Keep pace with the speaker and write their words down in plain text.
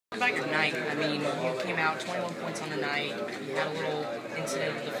about your night. I mean, you came out 21 points on the night. You had a little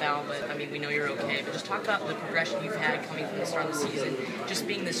incident with the foul, but I mean, we know you're okay. But just talk about the progression you've had coming from the start of the season, just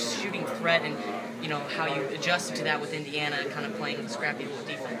being this shooting threat, and how you adjusted to that with Indiana, kind of playing scrappy little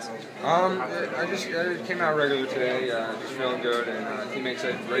defense. I came out regular today, just feeling good, and teammates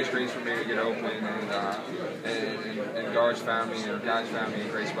had great screens for me to get open, and guards found me, or guys found me in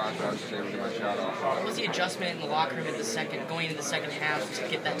great spots where I was just able to get my shot off. What was the adjustment in the locker room going into the second half to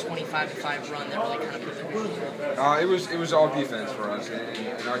get that 25-5 run that really kind of put the It was all defense for us,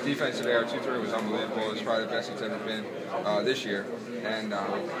 and our defense today, our 2-3 was unbelievable. It's probably the best it's ever been this year, and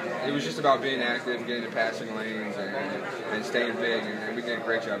it was just about being active, getting the passing lanes, and staying big, and we did a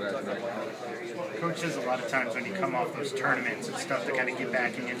great job of that tonight. Coach says a lot of times when you come off those tournaments and stuff to kind of get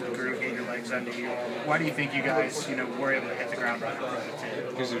back into the groove, get your legs under you. Why do you think you guys, were able to hit the ground running?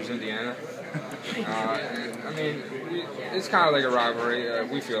 Because it was Indiana. I mean, it's kind of like a rivalry.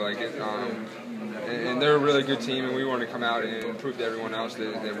 We feel like it. And they're a really good team, and we want to come out and prove to everyone else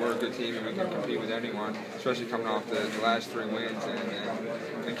that we're a good team and we can compete with anyone, especially coming off the last 3 wins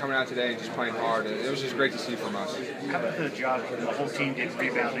and coming out today and just playing hard. It was just great to see from us. How about the job the whole team did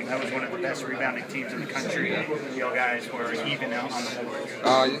rebounding? That was one of the best rebounding teams in the country. You guys were even out on the board.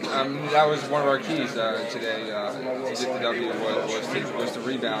 That was one of our keys today to get the W was to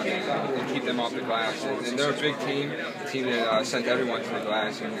rebound and keep them off the glass. And they're a big team that sent everyone to the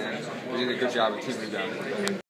glass, and we did a good job of team rebounding.